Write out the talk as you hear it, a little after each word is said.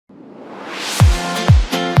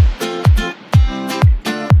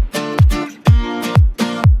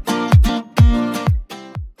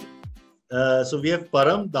So we have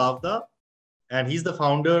Param, Davda, and he's the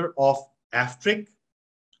founder of Aftryk.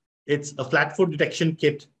 It's a flat foot detection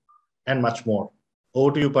kit and much more.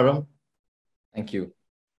 Over to you, Param. Thank you.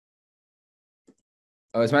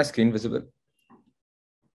 Is my screen visible?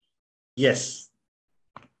 Yes.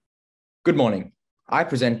 Good morning. I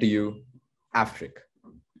present to you Aftryk.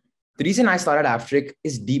 The reason I started Aftryk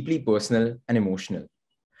is deeply personal and emotional.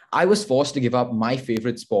 I was forced to give up my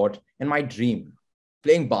favorite sport and my dream,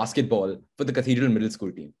 playing basketball for the Cathedral Middle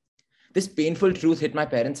School team. This painful truth hit my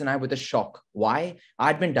parents and I with a shock. Why? I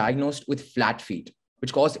had been diagnosed with flat feet,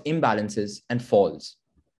 which caused imbalances and falls.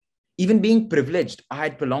 Even being privileged, I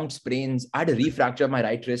had prolonged sprains, I had a refracture of my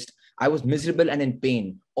right wrist, I was miserable and in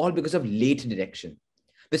pain, all because of late detection.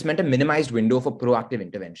 This meant a minimized window for proactive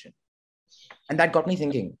intervention. And that got me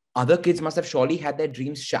thinking, other kids must have surely had their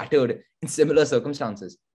dreams shattered in similar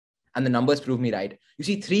circumstances. And the numbers prove me right. You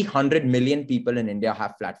see, 300 million people in India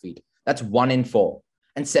have flat feet. That's 1 in 4.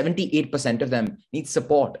 And 78% of them need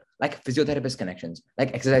support, like physiotherapist connections,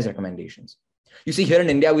 like exercise recommendations. You see, here in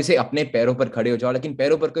India, we say, apne पैरों पर खड़े हो जाओ, लेकिन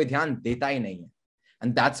पैरों पर कोई ध्यान देता ही नहीं है.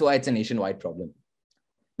 And that's why it's a nationwide problem.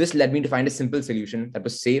 This led me to find a simple solution that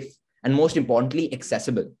was safe and, most importantly,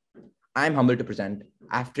 accessible. I'm humbled to present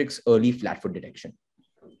Aftryk's early flat foot detection.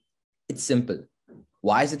 It's simple.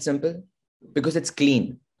 Why is it simple? Because it's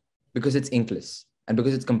clean, because it's inkless, and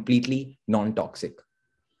because it's completely non-toxic.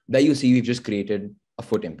 There you see we've just created a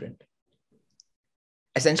foot imprint.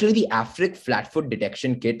 Essentially, the Aftryk flat foot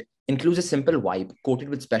detection kit includes a simple wipe coated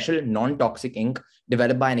with special non-toxic ink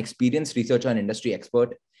developed by an experienced researcher and industry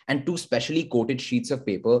expert, and 2 specially coated sheets of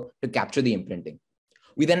paper to capture the imprinting.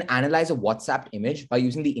 We then analyze a WhatsApp image by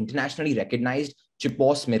using the internationally recognized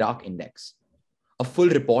Chipos-Mirak index. A full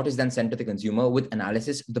report is then sent to the consumer with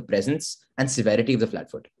analysis of the presence and severity of the flat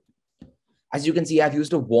foot. As you can see, I've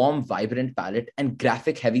used a warm, vibrant palette and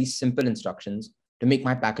graphic-heavy, simple instructions to make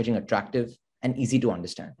my packaging attractive and easy to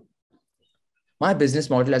understand. My business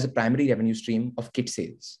model has a primary revenue stream of kit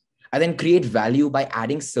sales. I then create value by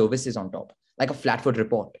adding services on top, like a flat foot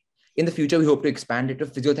report. In the future, we hope to expand it to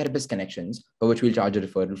physiotherapist connections, for which we'll charge a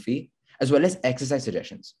referral fee, as well as exercise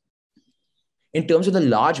suggestions. In terms of the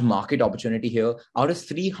large market opportunity here, out of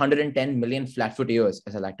 310 million flat foot ears,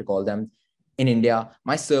 as I like to call them, in India,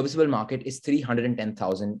 my serviceable market is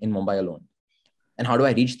 310,000 in Mumbai alone. And how do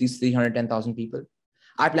I reach these 310,000 people?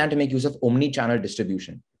 I plan to make use of omni-channel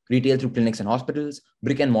distribution, retail through clinics and hospitals,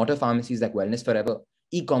 brick and mortar pharmacies like Wellness Forever,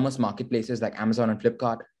 e-commerce marketplaces like Amazon and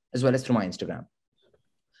Flipkart, as well as through my Instagram.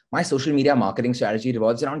 My social media marketing strategy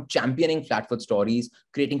revolves around championing flat foot stories,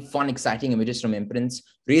 creating fun, exciting images from imprints,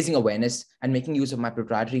 raising awareness, and making use of my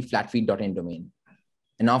proprietary flatfeet.in domain.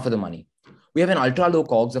 And now for the money. We have an ultra-low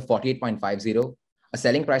COGS of 48.50, a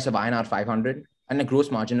selling price of INR 500, and a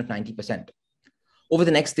gross margin of 90%. Over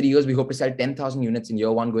the next 3 years, we hope to sell 10,000 units in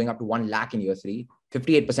year 1, going up to 1 lakh in year 3,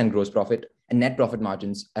 58% gross profit, and net profit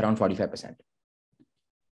margins around 45%.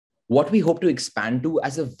 What we hope to expand to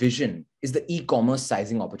as a vision is the e-commerce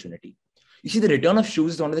sizing opportunity. You see, the return of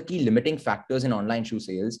shoes is one of the key limiting factors in online shoe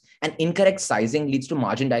sales, and incorrect sizing leads to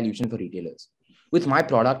margin dilution for retailers. With my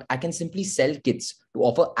product, I can simply sell kits to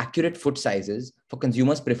offer accurate foot sizes for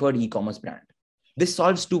consumers' preferred e-commerce brand. This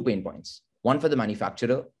solves 2 pain points. One for the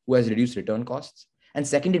manufacturer, who has reduced return costs, and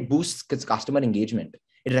second, it boosts customer engagement.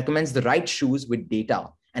 It recommends the right shoes with data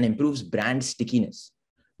and improves brand stickiness.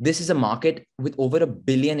 This is a market with over 1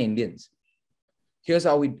 billion Indians. Here's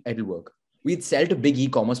how it'll work. We'd sell to big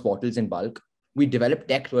e-commerce portals in bulk. We develop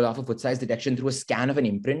tech to allow for foot size detection through a scan of an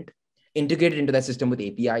imprint, integrate it into that system with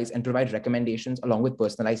APIs, and provide recommendations along with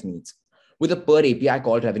personalized needs. With a per API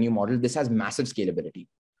call revenue model, this has massive scalability.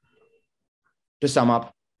 To sum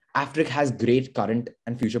up, Aftryk has great current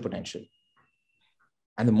and future potential.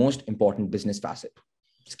 And the most important business facet,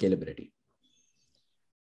 scalability.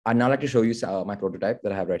 I'd now like to show you my prototype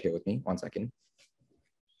that I have right here with me. 1 second.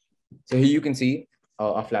 So here you can see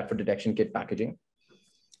our flat foot detection kit packaging.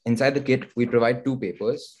 Inside the kit, we provide 2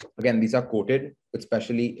 papers. Again, these are coated with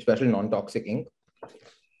special non-toxic ink.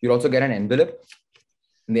 You'll also get an envelope,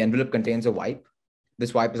 and the envelope contains a wipe.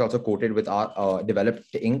 This wipe is also coated with our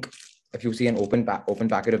developed ink. If you see an open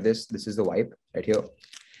packet of this is the wipe right here.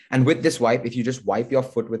 And with this wipe, if you just wipe your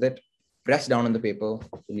foot with it, press down on the paper,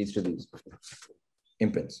 it leads to these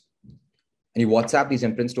imprints. And you WhatsApp these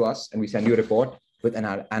imprints to us, and we send you a report with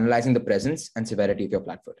analyzing the presence and severity of your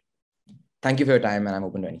flat foot. Thank you for your time, and I'm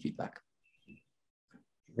open to any feedback.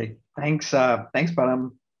 Great. Thanks,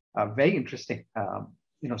 Param. Very interesting.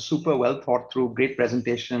 Super well thought through, great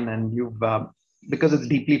presentation, and you've, because it's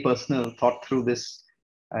deeply personal, thought through this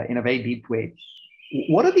in a very deep way.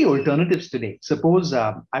 What are the alternatives today? Suppose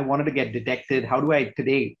I wanted to get detected. How do I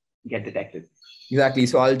today get detected? Exactly.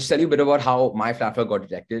 So I'll just tell you a bit about how my flat foot got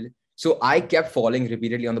detected. So I kept falling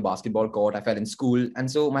repeatedly on the basketball court. I fell in school. And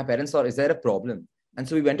so my parents thought, is there a problem? And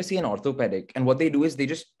so we went to see an orthopedic. And what they do is they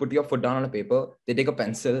just put your foot down on a paper, they take a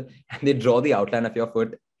pencil and they draw the outline of your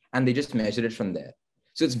foot and they just measure it from there.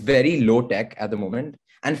 So it's very low tech at the moment.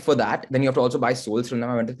 And for that, then you have to also buy soles from them.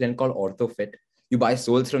 I went to a clinic called OrthoFit. You buy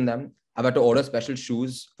soles from them. I've had to order special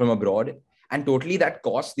shoes from abroad. And totally that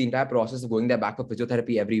costs the entire process of going there back for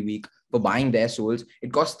physiotherapy every week, for buying their soles.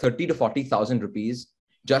 It costs 30 to 40,000 rupees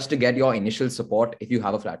just to get your initial support if you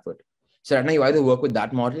have a flat foot. So right now you either work with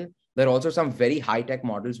that model. There are also some very high-tech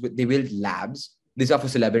models. They build labs. These are for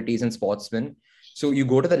celebrities and sportsmen. So you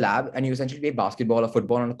go to the lab and you essentially play basketball or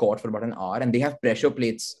football on a court for about an hour, and they have pressure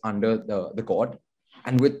plates under the court.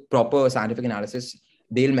 And with proper scientific analysis,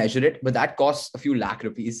 they'll measure it, but that costs a few lakh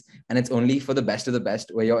rupees. And it's only for the best of the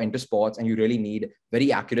best where you're into sports and you really need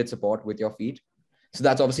very accurate support with your feet. So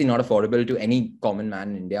that's obviously not affordable to any common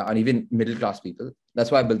man in India or even middle-class people.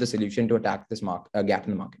 That's why I built a solution to attack this gap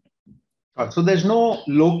in the market. So there's no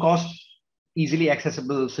low-cost, easily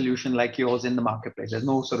accessible solution like yours in the marketplace. There's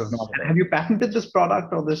no sort of. Have you patented this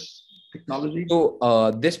product or this technology?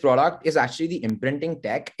 So this product is actually the imprinting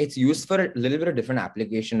tech. It's used for a little bit of different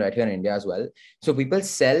application right here in India as well. So people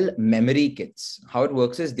sell memory kits. How it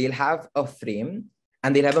works is they'll have a frame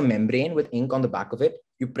and they'll have a membrane with ink on the back of it.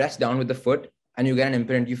 You press down with the foot and you get an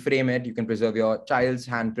imprint. You frame it. You can preserve your child's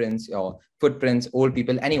handprints, your footprints, old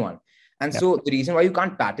people, anyone. And so the reason why you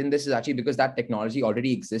can't patent this is actually because that technology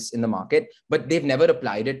already exists in the market, but they've never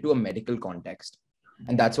applied it to a medical context.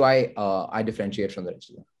 And that's why I differentiate from the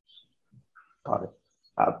rest of them. Got it.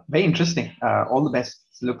 Very interesting. All the best.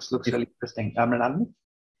 Looks really interesting. Mrinalini?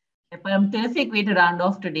 Terrific way to round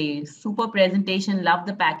off today. Super presentation. Love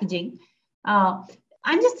the packaging.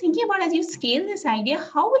 I'm just thinking about, as you scale this idea,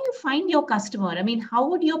 how will you find your customer? I mean, how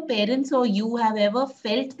would your parents or you have ever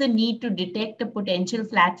felt the need to detect a potential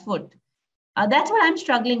flat foot? That's what I'm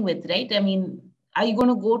struggling with, right? I mean, are you going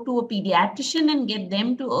to go to a pediatrician and get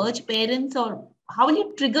them to urge parents, or how will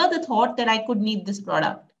you trigger the thought that I could need this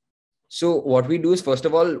product? So what we do is, first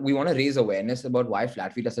of all, we want to raise awareness about why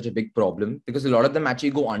flat feet are such a big problem, because a lot of them actually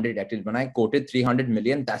go undetected. When I quoted 300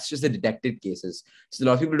 million, that's just the detected cases. So a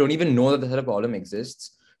lot of people don't even know that such a problem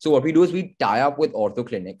exists. So what we do is we tie up with ortho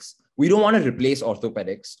clinics. We don't want to replace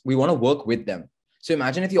orthopedics. We want to work with them. So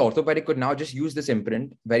imagine if the orthopedic could now just use this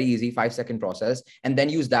imprint, very easy 5-second process, and then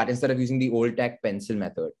use that instead of using the old tech pencil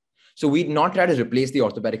method. So we'd not try to replace the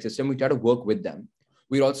orthopedic system. We try to work with them.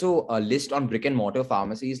 We also list on brick and mortar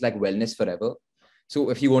pharmacies like Wellness Forever.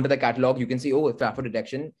 So if you go into the catalog, you can see, oh, flat foot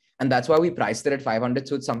detection. And that's why we priced it at 500.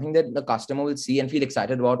 So it's something that the customer will see and feel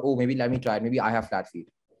excited about. Oh, maybe let me try it. Maybe I have flat feet.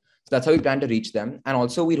 So that's how we plan to reach them. And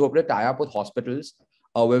also we hope to tie up with hospitals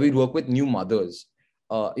where we work with new mothers.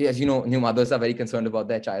 As you know, new mothers are very concerned about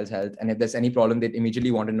their child's health. And if there's any problem, they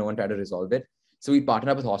immediately want to know and try to resolve it. So we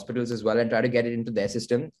partner up with hospitals as well and try to get it into their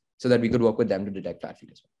system so that we could work with them to detect flat feet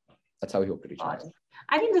as well. That's how we hope to reach them.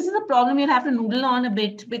 I think this is a problem you'll have to noodle on a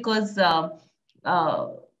bit, because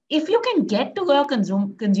if you can get to your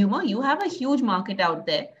consumer, you have a huge market out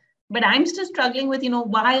there. But I'm still struggling with,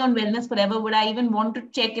 why on Wellness Forever would I even want to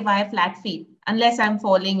check if I have flat feet unless I'm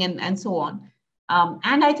falling and so on.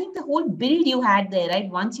 And I think the whole build you had there, right?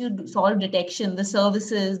 Once you solve detection, the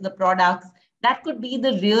services, the products, that could be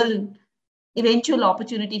the real eventual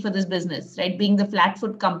opportunity for this business, right? Being the flat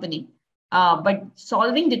foot company. But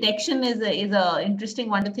solving detection is a interesting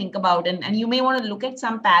one to think about. And you may want to look at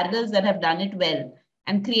some parallels that have done it well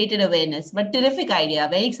and created awareness. But terrific idea.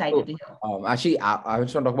 Very excited to hear. Actually, I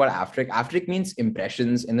just want to talk about Aftryk. Aftryk means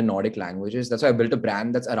impressions in the Nordic languages. That's why I built a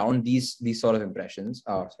brand that's around these sort of impressions.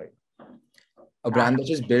 A brand that's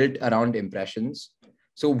just built around impressions.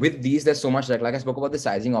 So with these, there's so much, like I spoke about the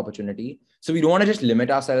sizing opportunity. So we don't want to just limit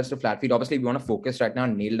ourselves to flat feet. Obviously, we want to focus right now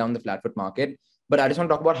and nail down the flat foot market. But I just want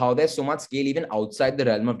to talk about how there's so much scale even outside the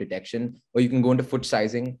realm of detection, where you can go into foot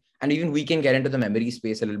sizing, and even we can get into the memory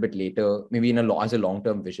space a little bit later, maybe as a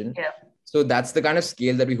long-term vision. Yeah. So that's the kind of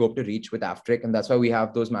scale that we hope to reach with Aftryk. And that's why we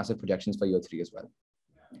have those massive projections for year 3 as well.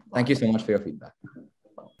 Thank you so much for your feedback.